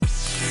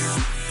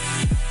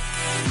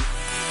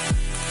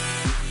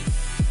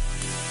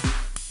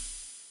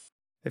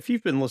If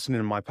you've been listening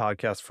to my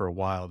podcast for a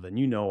while, then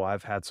you know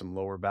I've had some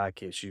lower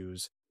back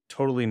issues,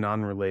 totally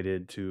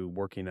non-related to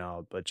working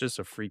out, but just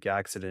a freak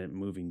accident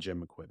moving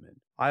gym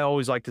equipment. I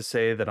always like to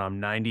say that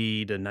I'm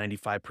 90 to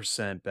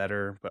 95%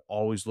 better, but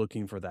always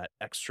looking for that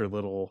extra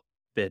little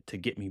bit to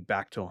get me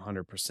back to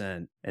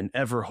 100%, and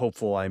ever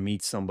hopeful I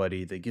meet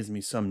somebody that gives me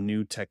some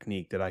new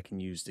technique that I can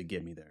use to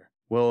get me there.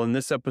 Well, in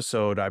this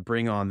episode, I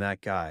bring on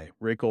that guy,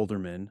 Rick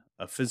Olderman,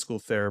 a physical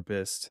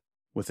therapist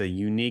with a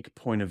unique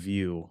point of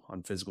view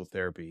on physical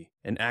therapy,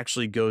 and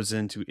actually goes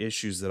into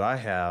issues that I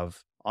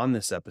have on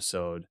this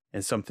episode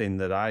and something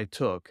that I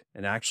took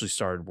and actually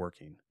started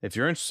working. If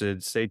you're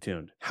interested, stay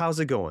tuned. How's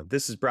it going?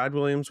 This is Brad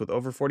Williams with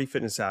Over 40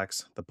 Fitness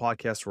Hacks, the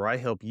podcast where I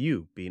help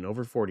you being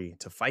over 40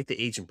 to fight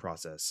the aging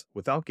process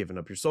without giving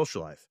up your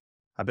social life.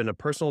 I've been a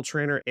personal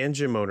trainer and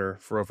gym owner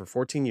for over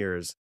 14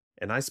 years,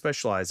 and I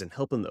specialize in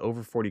helping the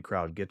over 40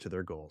 crowd get to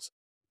their goals.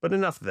 But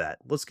enough of that.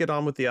 Let's get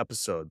on with the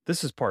episode.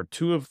 This is part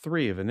 2 of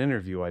 3 of an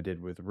interview I did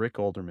with Rick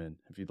Olderman.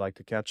 If you'd like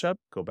to catch up,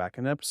 go back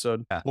an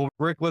episode. Well,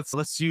 Rick,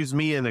 let's use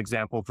me as an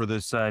example for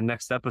this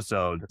next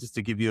episode, just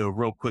to give you a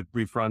real quick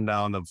brief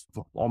rundown of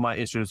all my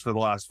issues for the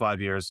last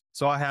 5 years.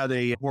 So I had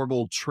a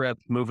horrible trip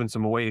moving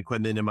some weight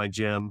equipment in my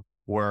gym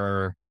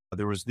where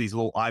there was these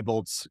little eye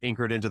bolts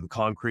anchored into the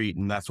concrete,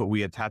 and that's what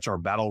we attach our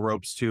battle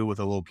ropes to with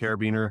a little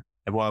carabiner.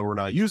 And while we're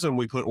not using them,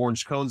 we put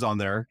orange cones on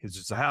there because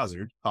it's a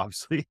hazard,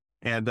 obviously.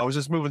 And I was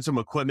just moving some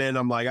equipment.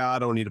 I'm like, I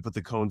don't need to put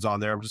the cones on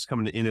there. I'm just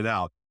coming in and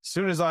out. As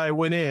soon as I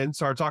went in,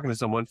 started talking to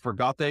someone,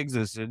 forgot they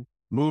existed,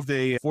 moved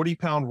a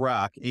 40-pound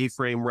rack,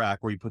 A-frame rack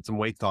where you put some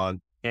weights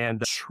on,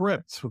 and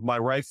tripped with my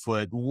right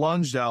foot,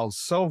 lunged out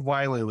so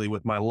violently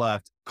with my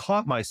left,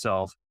 caught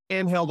myself,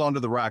 and held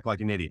onto the rack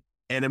like an idiot.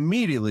 And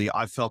immediately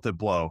I felt it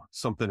blow.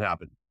 Something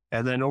happened.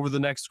 And then over the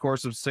next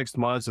course of 6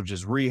 months of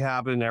just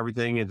rehabbing and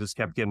everything, it just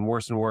kept getting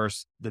worse and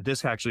worse. The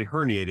disc actually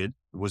herniated.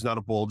 It was not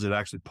a bulge. It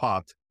actually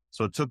popped.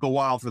 So it took a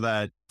while for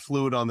that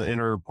fluid on the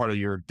inner part of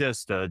your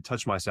disc to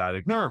touch my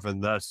sciatic nerve.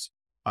 And thus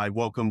I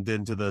welcomed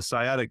into the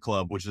sciatic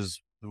club, which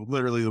is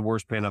literally the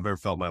worst pain I've ever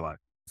felt in my life.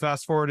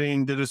 Fast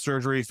forwarding, did a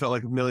surgery, felt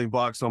like $1 million.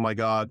 Oh my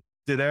God.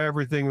 Did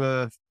everything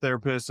the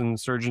therapist and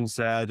surgeon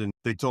said. And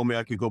they told me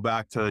I could go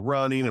back to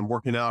running and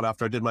working out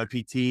after I did my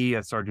PT.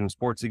 I started doing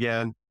sports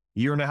again. A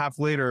year and a half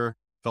later,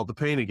 felt the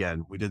pain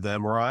again. We did the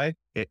MRI.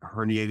 It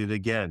herniated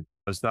again.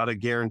 It's not a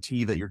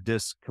guarantee that your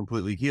disc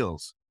completely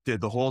heals. Did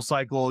the whole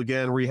cycle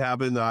again,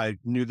 rehabbing. I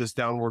knew this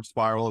downward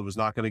spiral. It was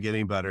not going to get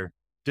any better.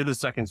 Did a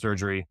second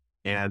surgery.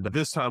 And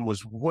this time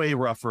was way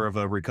rougher of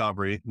a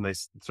recovery than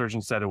the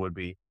surgeon said it would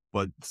be.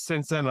 But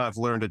since then, I've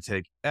learned to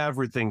take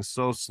everything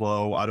so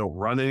slow. I don't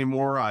run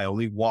anymore. I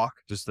only walk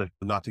just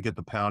not to get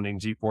the pounding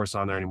G-force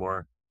on there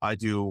anymore. I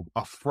do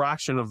a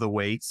fraction of the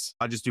weights.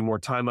 I just do more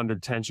time under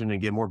tension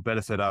and get more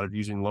benefit out of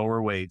using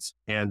lower weights.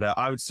 And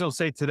I would still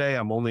say today,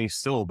 I'm only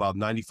still about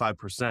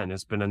 95%.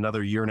 It's been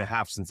another year and a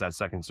half since that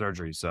second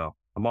surgery. So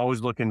I'm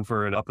always looking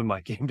for an up in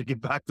my game to get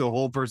back to a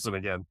whole person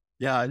again.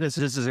 Yeah, this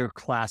is a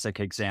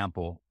classic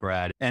example,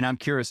 Brad. And I'm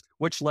curious,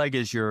 which leg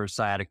is your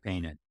sciatic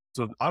pain in?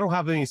 So I don't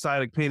have any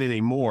sciatic pain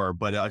anymore,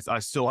 but I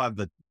still have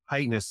the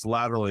tightness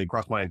laterally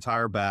across my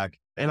entire back.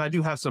 And I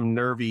do have some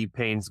nervy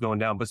pains going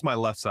down, but it's my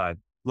left side.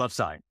 Left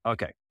side.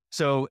 Okay.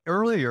 So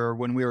earlier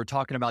when we were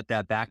talking about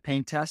that back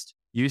pain test,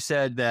 you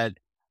said that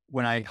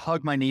when I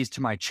hug my knees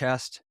to my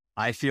chest,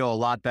 I feel a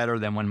lot better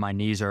than when my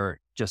knees are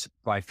just,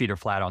 my feet are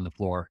flat on the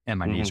floor and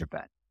my knees are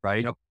bent,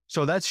 right? Yep.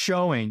 So that's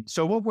showing.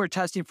 So what we're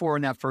testing for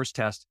in that first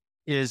test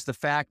is the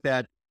fact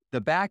that the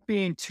back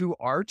being too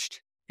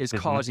arched is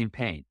causing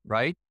pain,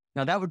 right?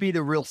 Now that would be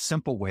the real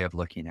simple way of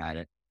looking at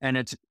it. And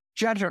it's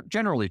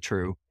generally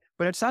true,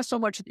 but it's not so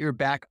much that your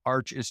back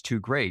arch is too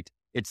great.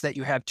 It's that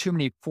you have too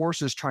many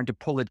forces trying to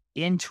pull it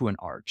into an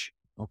arch.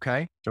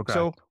 Okay.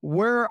 So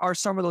where are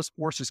some of those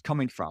forces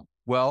coming from?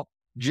 Well,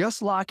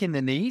 just locking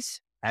the knees,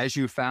 as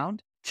you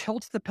found,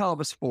 tilts the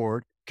pelvis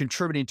forward,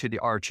 contributing to the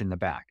arch in the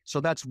back.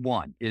 So that's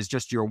one, is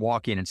just your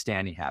walking and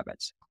standing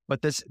habits.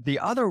 But the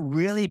other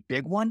really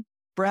big one,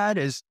 Brad,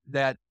 is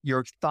that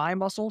your thigh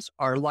muscles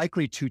are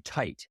likely too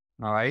tight.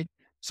 All right.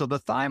 So the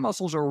thigh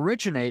muscles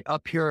originate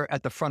up here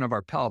at the front of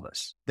our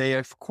pelvis. They,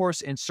 of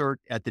course,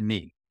 insert at the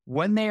knee.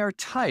 When they are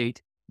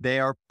tight, they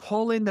are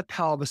pulling the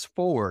pelvis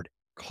forward,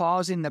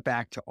 causing the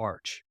back to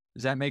arch.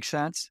 Does that make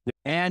sense?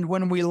 And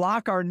when we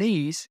lock our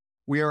knees,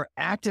 we are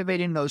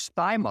activating those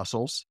thigh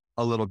muscles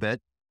a little bit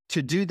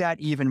to do that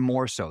even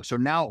more so. So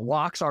now it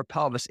locks our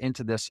pelvis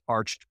into this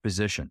arched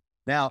position.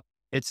 Now,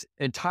 it's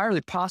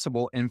entirely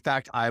possible. In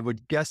fact, I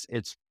would guess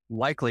it's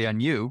likely on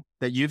you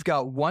that you've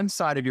got one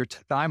side of your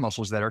thigh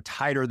muscles that are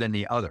tighter than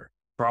the other.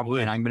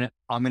 Probably. And I'm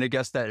gonna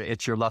guess that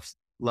it's your left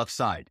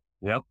side.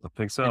 Yep, I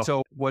think so. And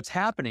so what's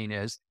happening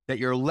is that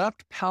your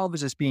left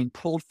pelvis is being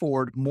pulled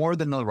forward more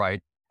than the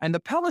right. And the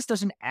pelvis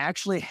doesn't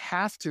actually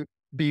have to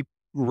be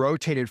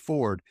rotated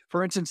forward.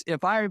 For instance,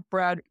 if I,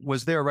 Brad,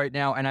 was there right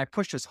now and I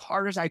pushed as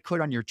hard as I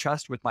could on your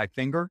chest with my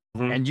finger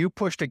and you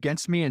pushed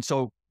against me, and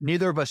so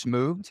neither of us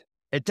moved,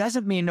 it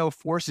doesn't mean no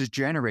force is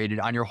generated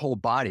on your whole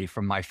body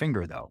from my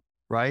finger though,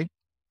 right?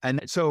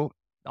 And so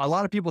A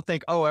lot of people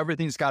think, oh,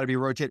 everything's got to be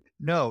rotated.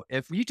 No,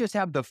 if you just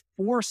have the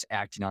force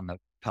acting on the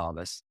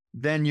pelvis,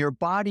 then your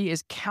body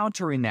is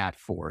countering that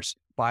force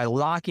by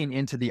locking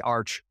into the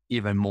arch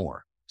even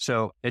more.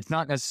 So it's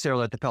not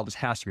necessarily that the pelvis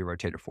has to be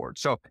rotated forward.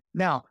 So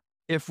now,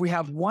 if we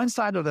have one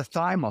side of the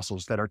thigh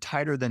muscles that are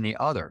tighter than the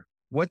other,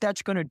 what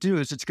that's going to do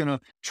is it's going to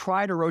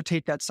try to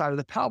rotate that side of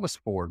the pelvis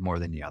forward more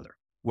than the other.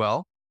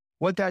 Well,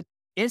 what that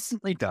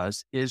instantly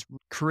does is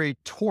create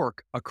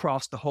torque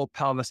across the whole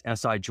pelvis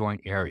SI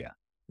joint area,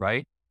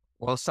 right?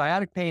 Well,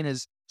 sciatic pain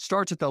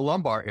starts at the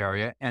lumbar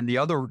area and the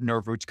other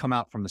nerve roots come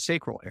out from the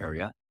sacral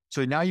area.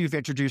 So now you've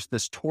introduced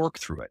this torque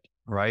through it,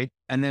 right?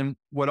 And then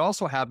what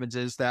also happens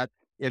is that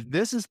if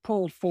this is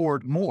pulled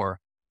forward more,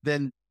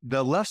 then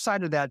the left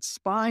side of that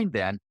spine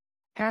then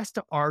has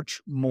to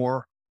arch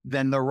more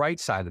than the right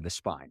side of the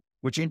spine,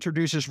 which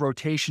introduces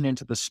rotation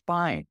into the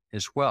spine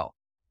as well.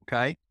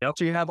 Okay. Yep.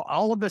 So you have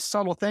all of the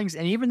subtle things.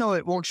 And even though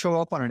it won't show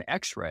up on an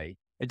x-ray,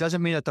 it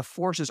doesn't mean that the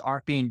forces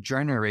aren't being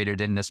generated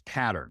in this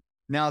pattern.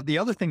 Now, the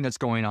other thing that's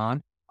going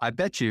on, I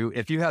bet you,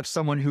 if you have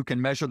someone who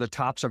can measure the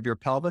tops of your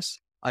pelvis,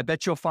 I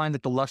bet you'll find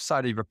that the left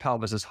side of your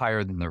pelvis is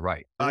higher than the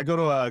right. I go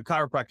to a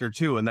chiropractor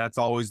too, and that's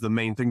always the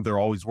main thing they're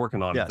always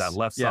working on, is that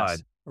left side.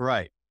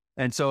 Right.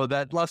 And so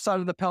that left side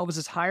of the pelvis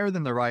is higher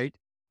than the right.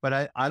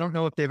 But I don't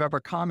know if they've ever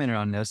commented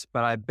on this,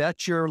 but I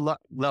bet your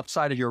left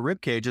side of your rib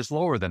cage is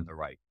lower than the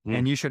right.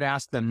 And you should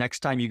ask them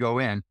next time you go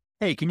in,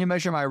 hey, can you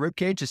measure my rib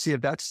cage to see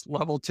if that's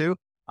level 2?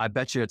 I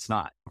bet you it's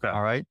not. Okay.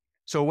 All right.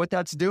 So what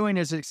that's doing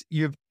is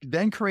you've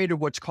then created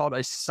what's called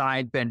a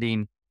side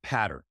bending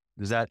pattern.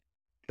 Is that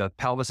the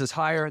pelvis is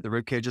higher, the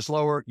rib cage is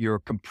lower. You're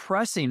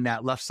compressing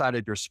that left side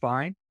of your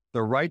spine.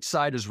 The right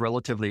side is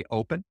relatively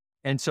open.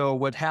 And so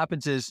what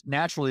happens is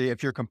naturally,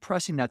 if you're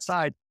compressing that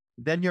side,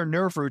 then your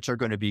nerve roots are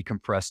going to be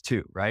compressed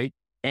too, right?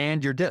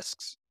 And your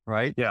discs,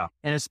 right? Yeah.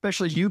 And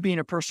especially you being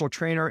a personal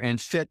trainer and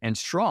fit and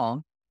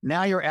strong,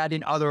 now you're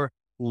adding other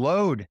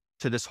load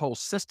to this whole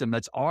system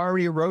that's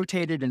already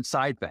rotated and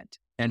side bent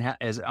and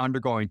is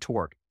undergoing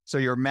torque. So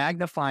you're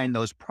magnifying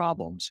those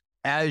problems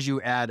as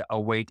you add a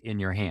weight in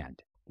your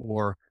hand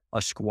or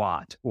a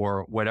squat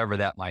or whatever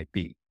that might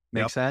be.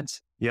 Make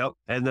sense? Yep.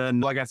 And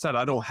then, like I said,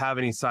 I don't have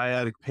any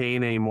sciatic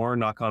pain anymore,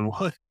 knock on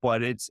wood,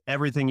 but it's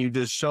everything you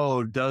just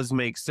showed does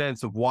make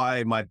sense of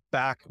why my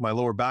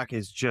lower back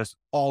is just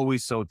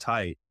always so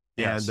tight.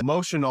 Yes. And the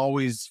motion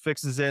always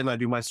fixes it. And I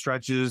do my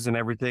stretches and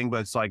everything,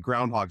 but it's like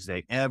Groundhog's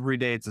Day. Every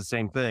day it's the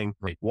same thing.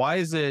 Right. Why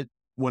is it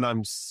when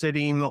I'm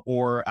sitting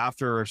or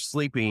after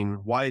sleeping,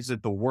 why is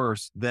it the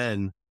worst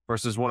then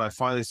versus when I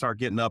finally start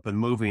getting up and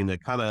moving?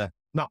 It kind of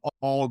not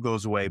all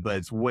goes away, but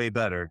it's way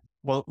better.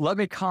 Well, let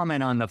me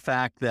comment on the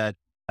fact that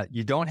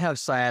you don't have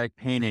sciatic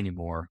pain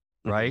anymore,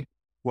 right?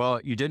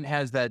 Well, you didn't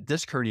have that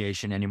disc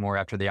herniation anymore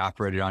after they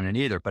operated on it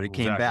either, but it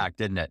came back,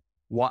 didn't it?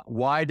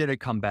 Why did it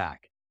come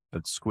back?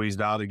 It's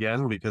squeezed out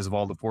again because of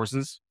all the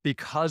forces?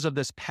 Because of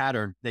this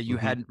pattern that you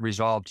hadn't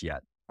resolved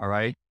yet, all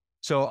right?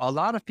 So a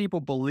lot of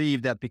people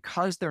believe that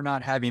because they're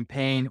not having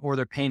pain or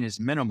their pain is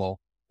minimal,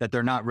 that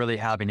they're not really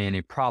having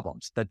any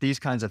problems, that these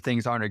kinds of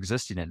things aren't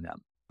existing in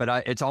them.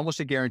 But it's almost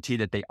a guarantee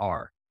that they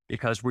are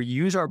because we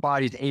use our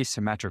bodies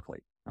asymmetrically,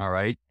 all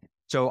right?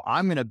 So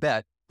I'm going to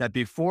bet that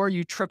before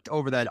you tripped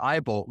over that eye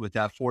bolt with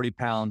that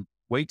 40-pound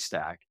weight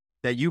stack,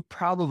 that you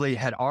probably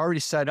had already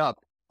set up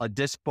a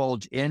disc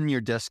bulge in your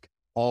disc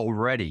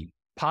already,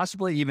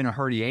 possibly even a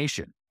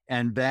herniation.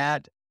 And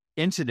that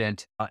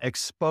incident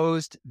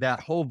exposed that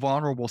whole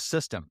vulnerable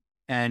system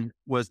and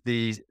was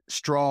the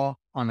straw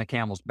on the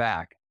camel's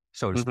back,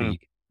 so to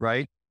speak,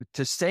 right?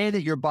 To say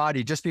that your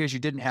body, just because you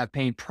didn't have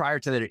pain prior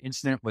to that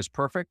incident, was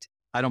perfect,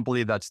 I don't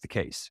believe that's the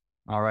case,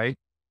 all right?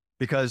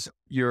 Because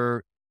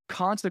your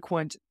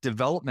consequent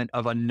development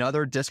of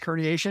another disc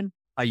herniation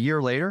a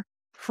year later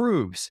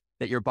proves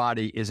that your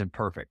body isn't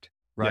perfect,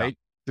 right?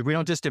 Yeah. We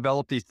don't just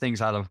develop these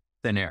things out of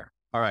thin air.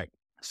 All right.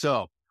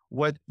 So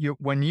when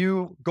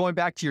you going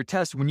back to your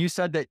test, when you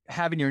said that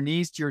having your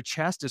knees to your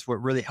chest is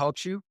what really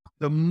helps you,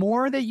 the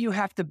more that you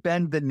have to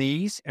bend the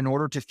knees in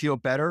order to feel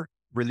better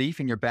relief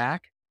in your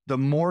back, the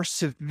more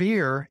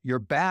severe your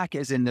back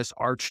is in this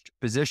arched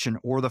position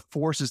or the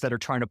forces that are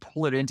trying to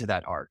pull it into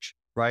that arch,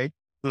 right?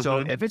 So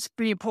if it's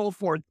being pulled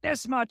forward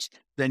this much,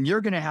 then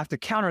you're going to have to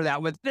counter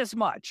that with this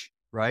much,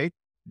 right?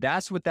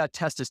 That's what that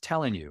test is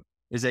telling you,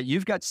 is that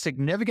you've got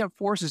significant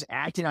forces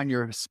acting on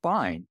your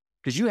spine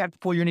because you have to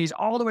pull your knees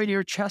all the way to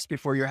your chest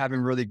before you're having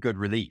really good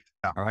relief.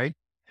 Yeah. All right.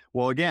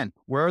 Well, again,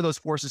 where are those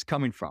forces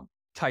coming from?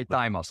 Tight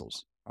thigh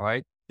muscles. All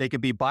right. They could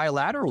be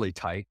bilaterally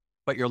tight,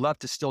 but your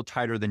left is still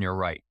tighter than your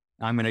right.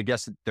 I'm going to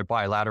guess that they're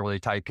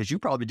bilaterally tight because you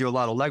probably do a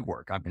lot of leg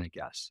work, I'm going to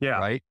guess. Yeah.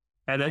 Right.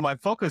 And then my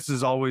focus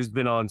has always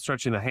been on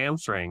stretching the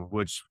hamstring,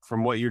 which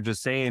from what you're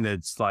just saying,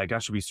 it's like I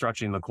should be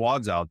stretching the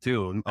quads out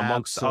too,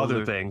 amongst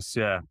other things.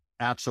 Yeah.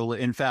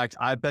 Absolutely. In fact,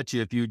 I bet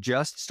you if you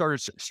just started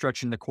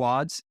stretching the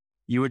quads,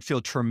 you would feel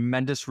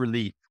tremendous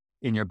relief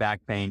in your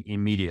back pain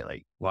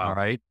immediately. Wow. All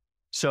right.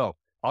 So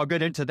I'll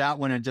get into that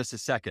one in just a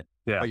second.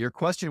 Yeah. But your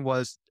question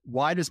was,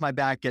 why does my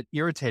back get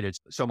irritated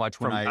so much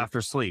when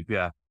after sleep?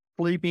 Yeah.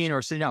 Sleeping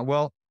or sitting down?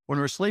 Well, when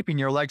we're sleeping,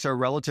 your legs are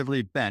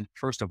relatively bent,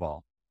 first of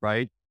all,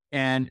 right?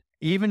 And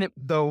even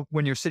though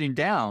when you're sitting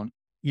down,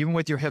 even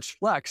with your hips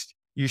flexed,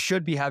 you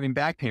should be having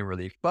back pain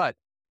relief. But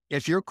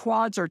if your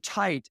quads are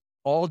tight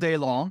all day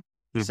long,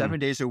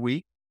 7 days a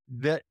week,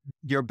 that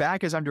your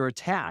back is under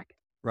attack,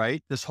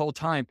 right? This whole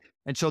time.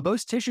 And so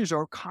those tissues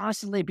are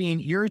constantly being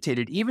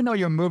irritated, even though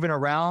you're moving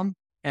around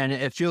and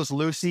it feels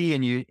loosey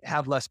and you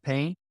have less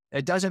pain.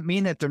 It doesn't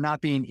mean that they're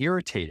not being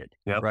irritated,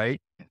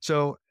 right?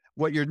 So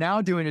what you're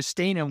now doing is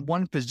staying in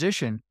one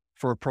position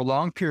for a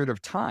prolonged period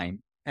of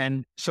time.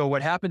 And so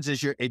what happens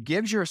is it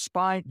gives your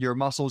spine, your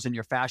muscles and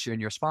your fascia in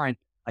your spine,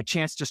 a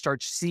chance to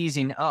start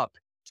seizing up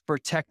to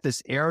protect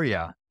this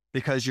area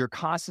because you're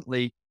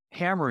constantly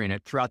hammering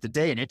it throughout the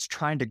day and it's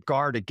trying to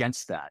guard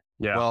against that.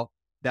 Yeah. Well,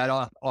 that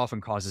often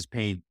causes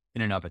pain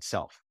in and of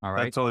itself. All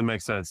right. That totally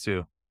makes sense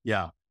too.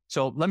 Yeah.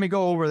 So let me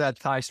go over that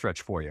thigh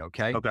stretch for you.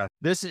 Okay. Okay.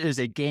 This is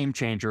a game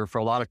changer for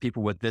a lot of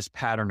people with this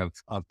pattern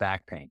of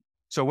back pain.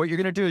 So what you're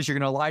going to do is you're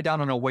going to lie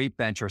down on a weight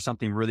bench or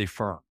something really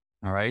firm.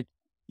 All right.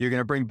 You're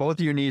going to bring both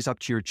of your knees up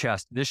to your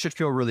chest. This should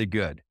feel really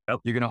good.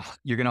 Yep. You're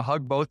going to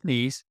hug both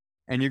knees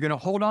and you're going to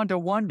hold on to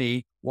one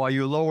knee while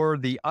you lower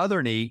the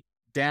other knee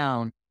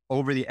down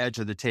over the edge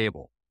of the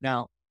table.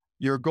 Now,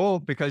 your goal,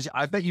 because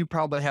I bet you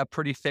probably have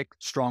pretty thick,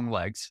 strong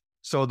legs.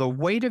 So the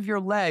weight of your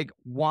leg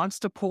wants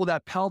to pull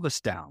that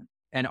pelvis down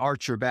and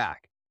arch your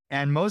back.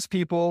 And most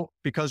people,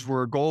 because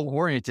we're goal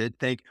oriented,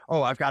 think,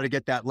 oh, I've got to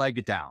get that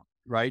leg down,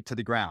 right, to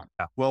the ground.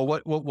 Yeah. Well,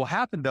 what will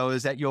happen though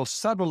is that you'll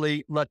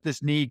subtly let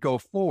this knee go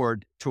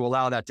forward to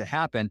allow that to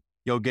happen.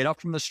 You'll get up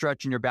from the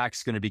stretch and your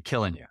back's going to be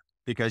killing you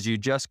because you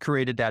just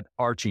created that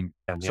arching.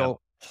 Yeah. So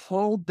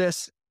hold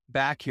this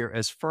back here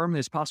as firmly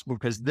as possible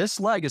because this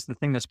leg is the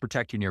thing that's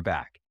protecting your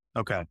back.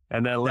 Okay.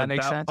 And then let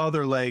that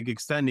other leg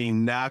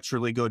extending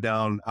naturally go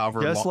down.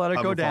 Just let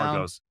it go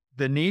down.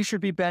 The knee should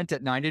be bent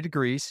at 90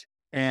 degrees.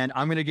 And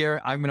I'm going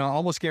to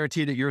almost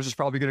guarantee that yours is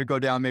probably going to go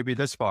down maybe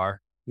this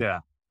far. Yeah.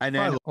 And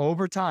then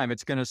over time,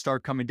 it's going to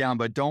start coming down,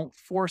 but don't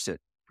force it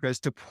because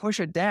to push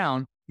it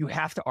down, you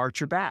have to arch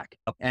your back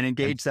and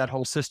engage that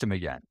whole system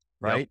again.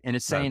 Right. Yep. And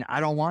it's saying, I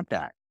don't want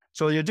that.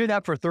 So you do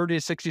that for 30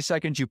 to 60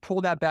 seconds. You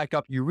pull that back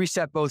up, you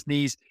reset both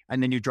knees,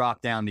 and then you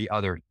drop down the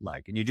other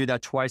leg. And you do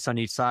that twice on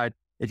each side.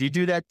 If you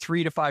do that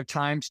 3 to 5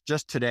 times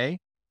just today,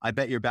 I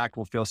bet your back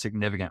will feel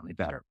significantly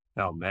better.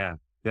 Oh, man.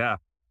 Yeah,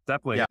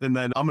 definitely. Yeah. And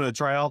then I'm going to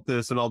try out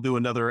this and I'll do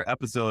another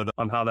episode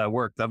on how that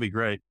worked. That'd be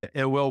great.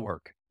 It will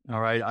work.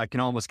 All right. I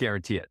can almost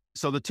guarantee it.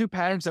 So the two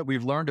patterns that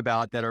we've learned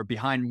about that are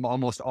behind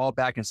almost all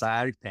back and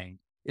sciatic pain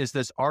is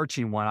this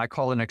arching one. I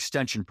call it an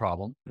extension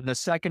problem. And the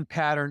second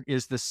pattern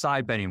is the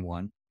side bending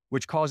one,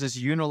 which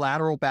causes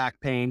unilateral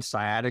back pain,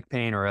 sciatic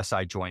pain, or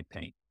SI joint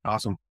pain.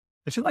 Awesome.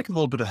 If you'd like a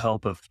little bit of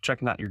help of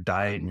checking out your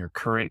diet and your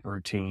current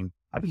routine,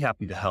 I'd be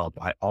happy to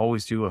help. I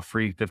always do a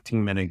free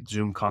 15-minute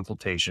Zoom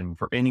consultation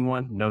for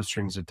anyone, no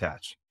strings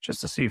attached,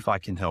 just to see if I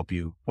can help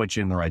you, point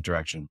you in the right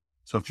direction.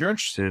 So if you're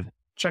interested,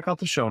 check out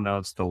the show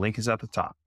notes. The link is at the top.